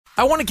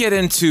I want to get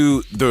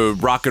into the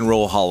Rock and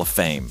Roll Hall of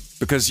Fame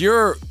because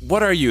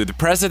what are you, the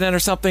president or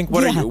something?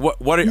 What are you?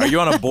 What are you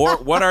on a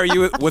board? What are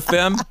you with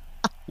them?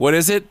 What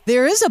is it?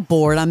 There is a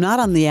board. I'm not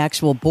on the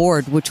actual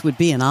board, which would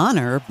be an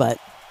honor, but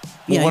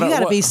you got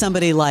to be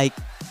somebody like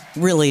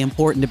really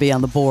important to be on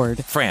the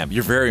board. Fram,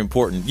 you're very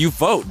important. You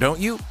vote, don't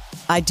you?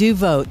 I do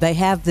vote. They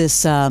have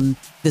this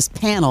this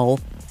panel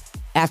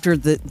after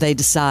they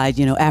decide,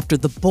 after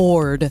the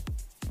board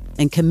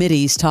and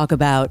committees talk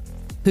about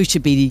who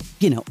should be,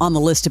 on the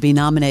list to be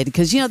nominated.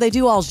 Because, they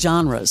do all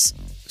genres.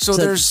 So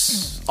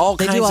there's all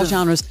kinds of... They do all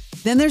genres.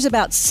 Then there's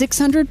about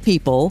 600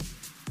 people.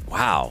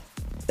 Wow.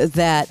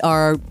 That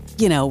are,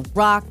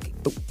 rock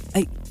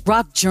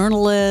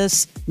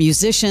journalists,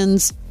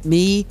 musicians,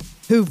 me,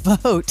 who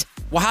vote.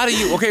 Well, how do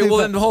you... Okay, well,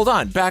 then hold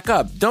on. Back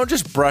up. Don't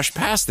just brush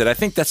past it. I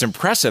think that's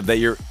impressive that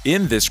you're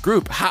in this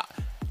group. How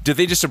did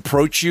they just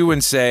approach you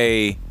and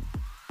say,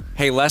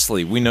 hey,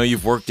 Leslie, we know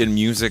you've worked in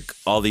music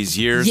all these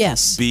years.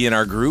 Yes. Be in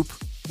our group?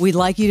 We'd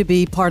like you to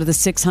be part of the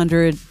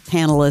 600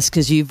 panelists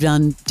because you've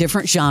done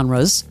different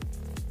genres.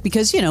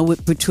 Because,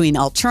 between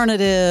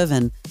alternative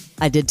and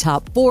I did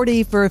top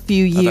 40 for a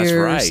few years.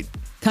 Oh, that's right.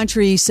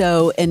 Country.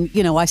 So, and,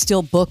 I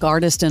still book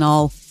artists in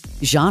all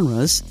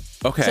genres.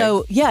 Okay.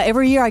 So,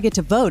 every year I get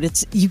to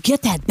vote. You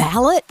get that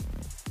ballot.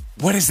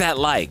 What is that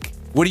like?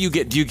 What do you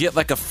get? Do you get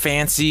like a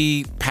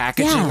fancy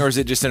packaging or is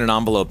it just in an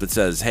envelope that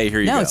says, hey,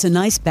 here you go? No, it's a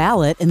nice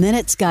ballot. And then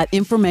it's got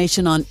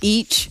information on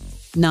each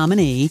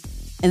nominee.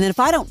 And then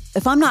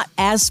if I'm not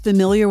as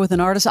familiar with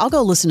an artist, I'll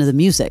go listen to the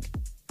music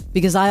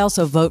because I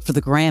also vote for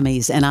the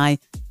Grammys and I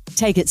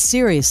take it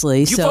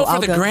seriously. You vote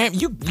for the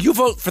Grammy? You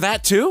vote for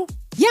that too?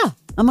 Yeah,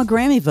 I'm a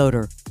Grammy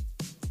voter.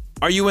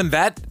 Are you in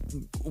that?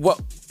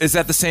 What is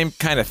that the same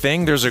kind of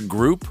thing? There's a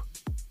group?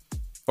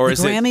 Or the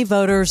is Grammy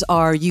voters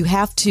are, you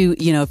have to,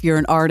 if you're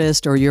an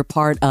artist or you're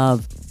part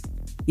of,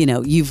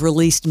 you've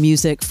released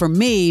music. For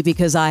me,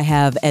 because I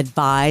have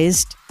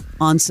advised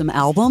on some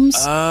albums,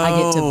 I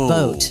get to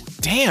vote.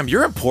 Damn,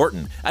 you're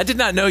important. I did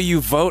not know you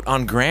vote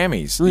on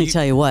Grammys. Let me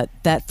tell you what,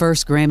 that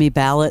first Grammy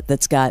ballot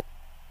that's got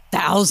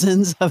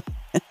thousands of...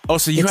 Oh,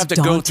 so you have to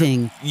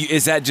daunting. go through...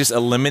 Is that just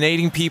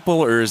eliminating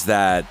people or is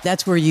that...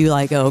 That's where you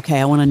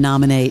okay, I want to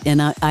nominate.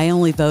 And I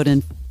only vote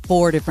in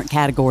 4 different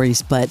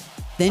categories, but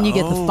then you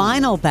get the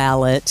final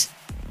ballot,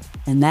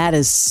 and that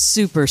is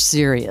super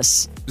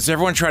serious. Does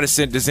anyone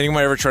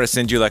ever try to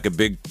send you like a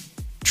big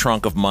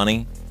trunk of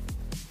money?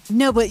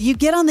 No, but you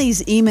get on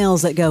these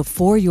emails that go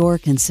for your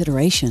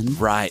consideration.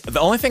 Right. The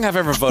only thing I've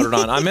ever voted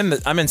on,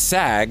 I'm in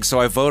SAG, so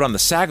I vote on the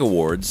SAG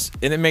Awards,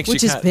 and it makes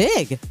Which is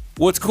big.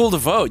 Well, it's cool to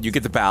vote. You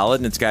get the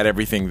ballot, and it's got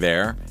everything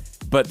there.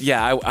 But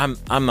yeah,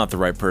 I'm not the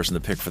right person to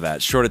pick for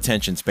that. Short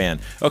attention span.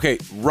 Okay,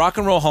 Rock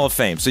and Roll Hall of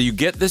Fame. So you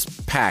get this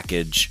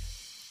package,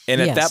 and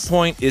at that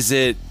point, is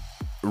it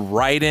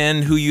write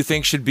in who you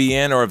think should be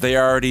in, or have they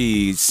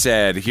already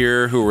said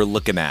here who we're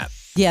looking at?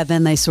 Yeah,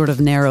 then they sort of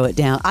narrow it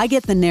down. I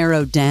get the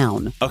narrowed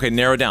down. Okay,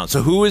 narrow down.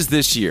 So who is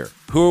this year?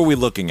 Who are we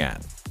looking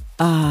at?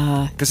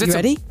 You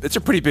ready? It's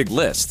a pretty big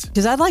list.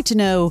 Because I'd like to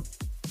know...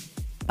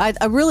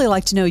 I really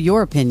like to know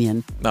your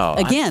opinion. No,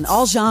 Again,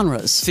 all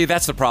genres. See,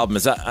 that's the problem.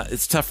 Is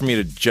it's tough for me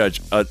to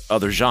judge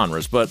other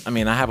genres, but I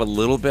mean, I have a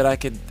little bit I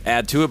could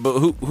add to it. But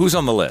who's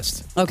on the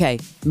list? Okay,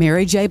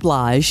 Mary J.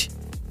 Blige,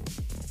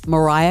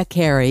 Mariah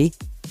Carey,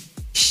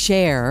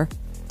 Cher,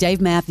 Dave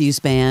Matthews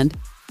Band,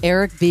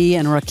 Eric B.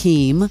 and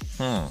Rakim,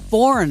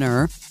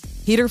 Foreigner,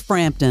 Peter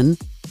Frampton,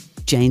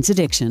 Jane's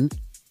Addiction,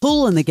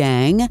 Kool and the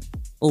Gang,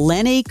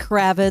 Lenny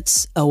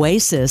Kravitz,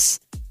 Oasis,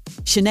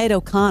 Sinead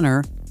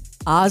O'Connor,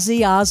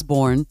 Ozzy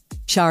Osbourne,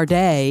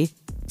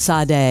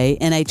 Sade,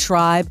 and a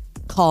tribe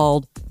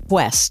called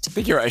Quest. I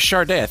think you're right.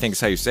 Sade, I think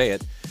is how you say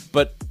it.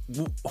 But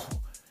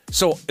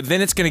so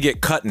then it's going to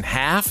get cut in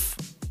half?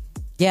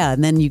 Yeah,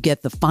 and then you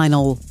get the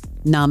final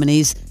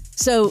nominees.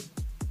 So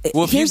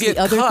here's the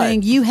other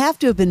thing. You have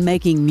to have been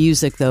making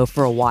music, though,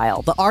 for a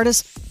while. The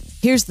artist,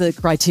 here's the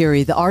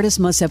criteria. The artist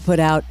must have put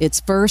out its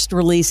first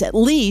release at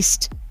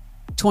least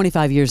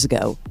 25 years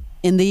ago.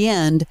 In the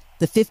end,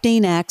 the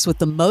 15 acts with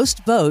the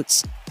most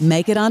votes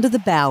make it onto the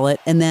ballot,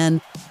 and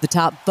then the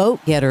top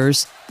vote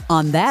getters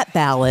on that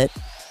ballot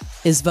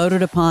is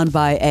voted upon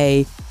by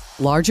a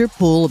larger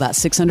pool, about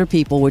 600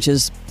 people, which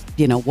is,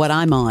 what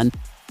I'm on.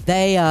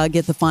 They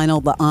get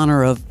the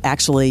honor of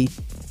actually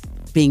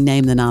being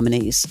named the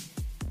nominees.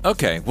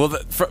 Okay. Well,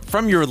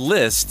 from your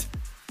list,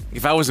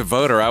 if I was a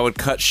voter, I would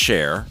cut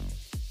Cher.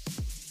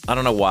 I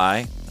don't know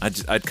why.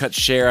 I'd cut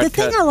Cher. The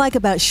thing I like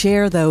about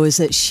Cher, though, is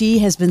that she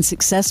has been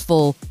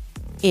successful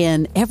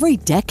in every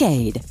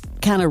decade.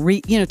 Kind of,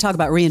 talk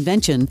about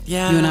reinvention.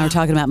 Yeah. You and I were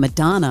talking about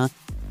Madonna.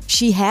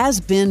 She has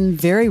been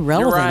very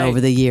relevant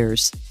over the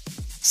years.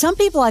 Some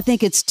people, I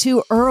think it's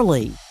too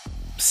early.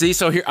 See,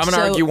 so here, I'm going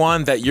to argue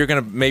one that you're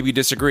going to maybe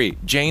disagree.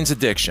 Jane's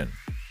Addiction.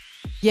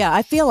 Yeah,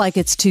 I feel like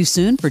it's too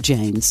soon for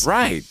Jane's.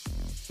 Right.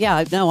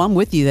 Yeah, no, I'm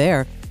with you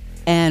there.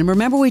 And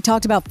remember we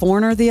talked about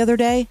Foreigner the other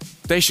day?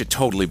 They should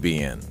totally be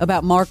in.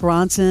 About Mark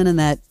Ronson and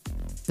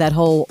that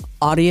whole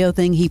audio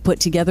thing he put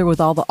together with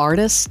all the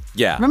artists?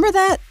 Yeah. Remember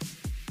that?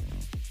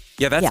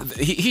 Yeah,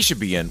 he should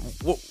be in.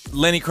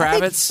 Lenny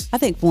Kravitz? I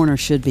think Foreigner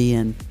should be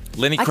in.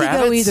 Lenny Kravitz? I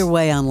could go either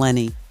way on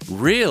Lenny.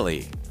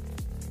 Really?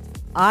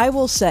 I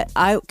will say,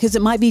 because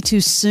it might be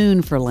too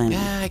soon for Lenny.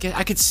 Yeah,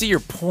 I could see your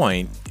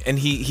point. And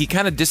he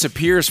kind of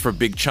disappears for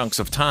big chunks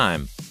of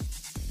time.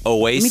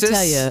 Oasis? Let me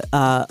tell you,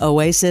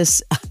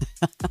 Oasis.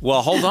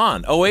 Well, hold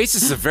on.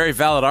 Oasis is a very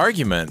valid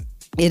argument.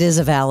 It is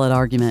a valid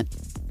argument.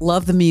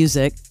 Love the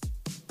music.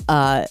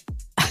 And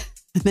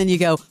then you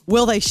go,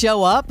 will they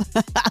show up?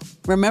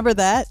 Remember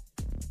that?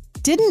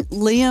 Didn't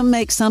Liam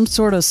make some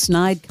sort of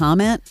snide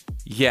comment?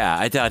 Yeah,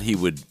 I doubt he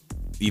would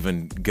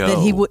even go. That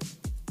he would.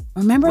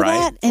 Remember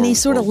that? And he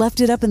sort of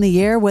left it up in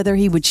the air whether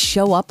he would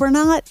show up or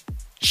not?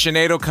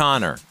 Sinead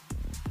O'Connor.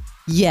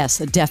 Yes,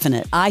 a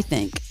definite, I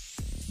think.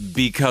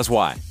 Because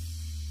why?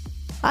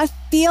 I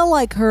feel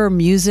like her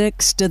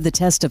music stood the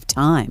test of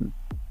time.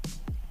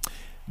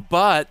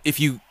 But if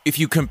you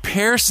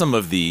compare some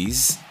of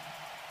these,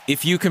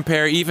 if you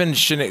compare even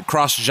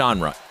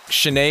cross-genre,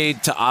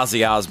 Sinead to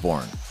Ozzy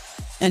Osbourne.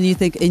 And you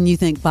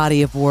think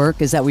body of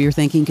work, is that what you're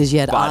thinking? Because you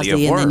had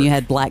Ozzy and then you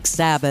had Black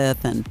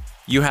Sabbath and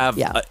you have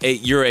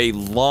you're a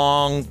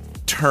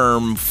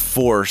long-term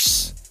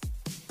force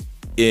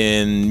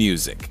in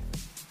music.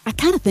 I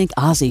kind of think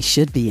Ozzy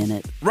should be in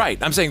it. Right.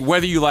 I'm saying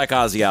whether you like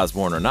Ozzy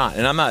Osbourne or not.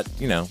 And I'm not,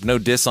 no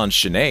diss on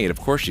Sinead. Of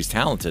course she's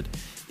talented.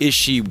 Is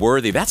she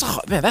worthy? That's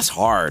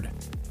hard.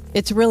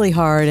 It's really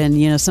hard.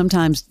 And,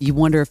 sometimes you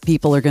wonder if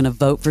people are going to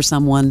vote for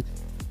someone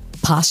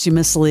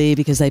posthumously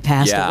because they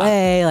passed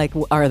away. Like,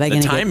 are they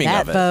going to get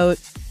that vote?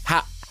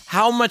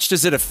 How much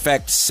does it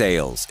affect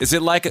sales? Is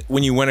it like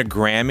when you win a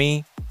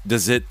Grammy?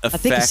 Does it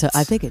affect?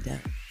 I think it does.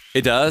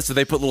 It does? Do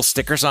they put little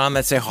stickers on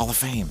that say Hall of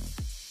Fame?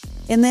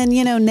 And then,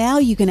 now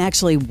you can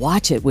actually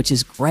watch it, which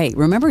is great.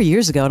 Remember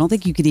years ago, I don't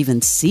think you could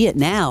even see it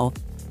now.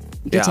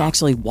 You get to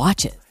actually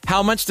watch it.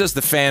 How much does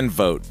the fan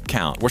vote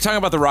count? We're talking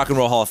about the Rock and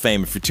Roll Hall of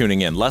Fame if you're tuning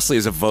in. Leslie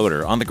is a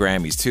voter on the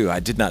Grammys, too. I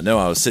did not know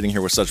I was sitting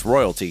here with such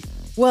royalty.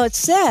 Well,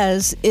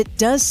 it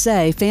does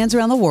say fans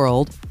around the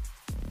world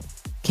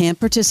can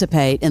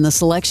participate in the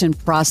selection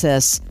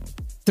process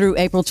through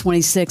April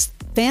 26th.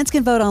 Fans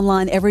can vote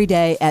online every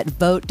day at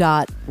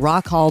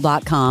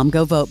vote.rockhall.com.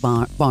 Go vote,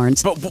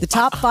 Barnes. The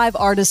top 5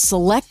 artists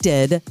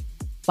selected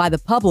by the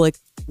public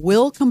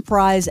will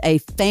comprise a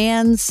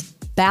fan's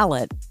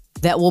ballot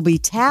that will be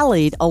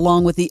tallied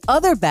along with the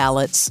other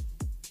ballots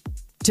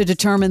to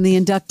determine the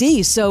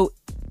inductees. So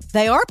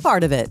they are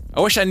part of it. I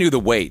wish I knew the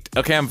weight.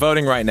 Okay, I'm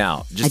voting right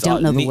now. I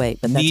don't know the weight,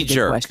 but that's a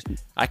good question.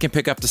 I can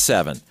pick up to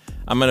 7.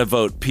 I'm going to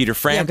vote Peter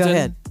Frampton. Yeah, go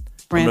ahead.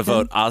 I'm going to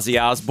vote Ozzy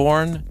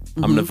Osbourne.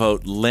 I'm going to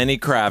vote Lenny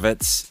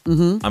Kravitz.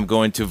 I'm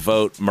going to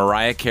vote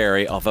Mariah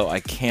Carey, although I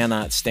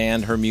cannot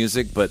stand her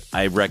music, but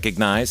I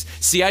recognize.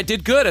 See, I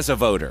did good as a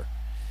voter.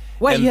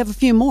 Wait, you have a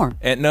few more.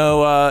 And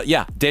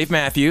Dave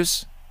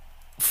Matthews,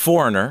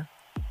 Foreigner,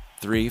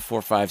 3,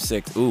 4, 5,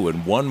 6. Ooh,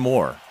 and one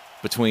more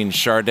between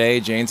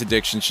Sade, Jane's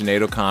Addiction,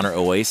 Sinead O'Connor,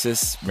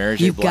 Oasis, Mary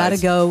J. Blige. You've got to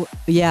go,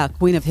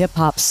 Queen of Hip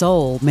Hop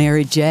Soul,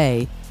 Mary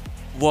J.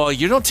 Well,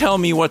 you don't tell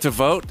me what to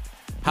vote.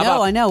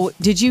 I know.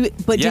 Did you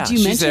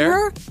mention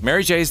her?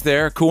 Mary J's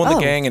there, Kool and the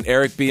Gang, and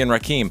Eric B. and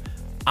Rakim.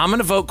 I'm going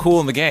to vote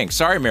Kool and the Gang.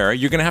 Sorry, Mary.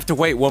 You're going to have to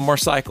wait one more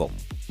cycle.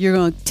 You're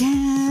going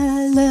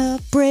to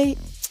celebrate.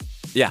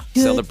 Yeah,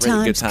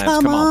 celebrate good times.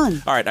 Come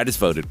on. All right, I just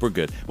voted. We're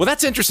good. Well,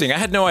 that's interesting. I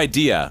had no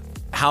idea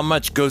how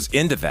much goes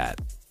into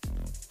that.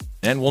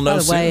 And we'll know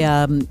soon. By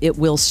the way, it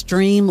will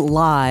stream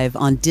live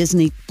on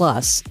Disney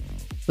Plus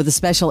with a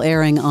special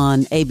airing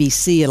on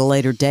ABC at a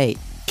later date.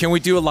 Can we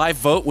do a live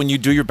vote when you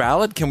do your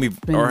ballot?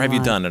 Or have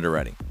you done it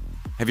already?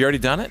 Have you already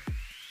done it?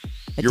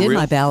 I did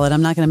my ballot.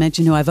 I'm not going to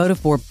mention who I voted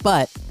for,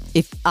 but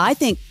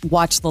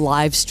watch the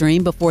live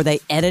stream before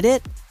they edit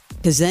it,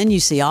 because then you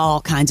see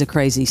all kinds of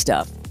crazy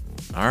stuff.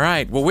 All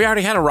right. Well, we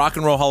already had a Rock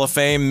and Roll Hall of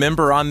Fame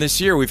member on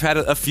this year. We've had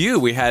a few.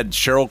 We had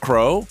Sheryl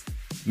Crow.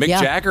 Mick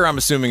Jagger, I'm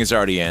assuming, is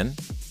already in.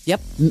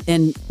 Yep.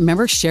 And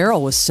remember,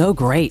 Sheryl was so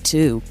great,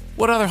 too.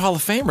 What other Hall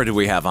of Famer do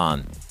we have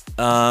on?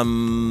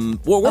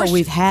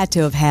 We've had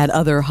to have had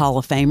other Hall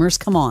of Famers.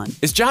 Come on.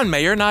 Is John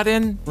Mayer not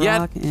in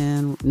yet? I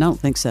don't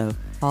think so.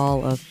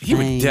 Hall of Fame. He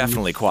would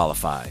definitely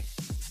qualify.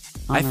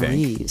 Honorees. I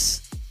think.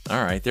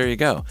 All right, there you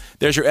go.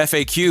 There's your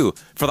FAQ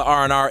for the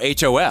R&R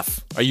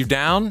HOF. Are you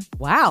down?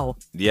 Wow.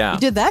 Yeah. You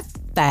did that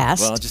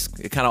fast. Well,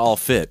 it kind of all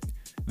fit.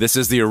 This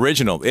is the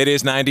original. It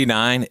is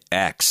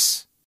 99X.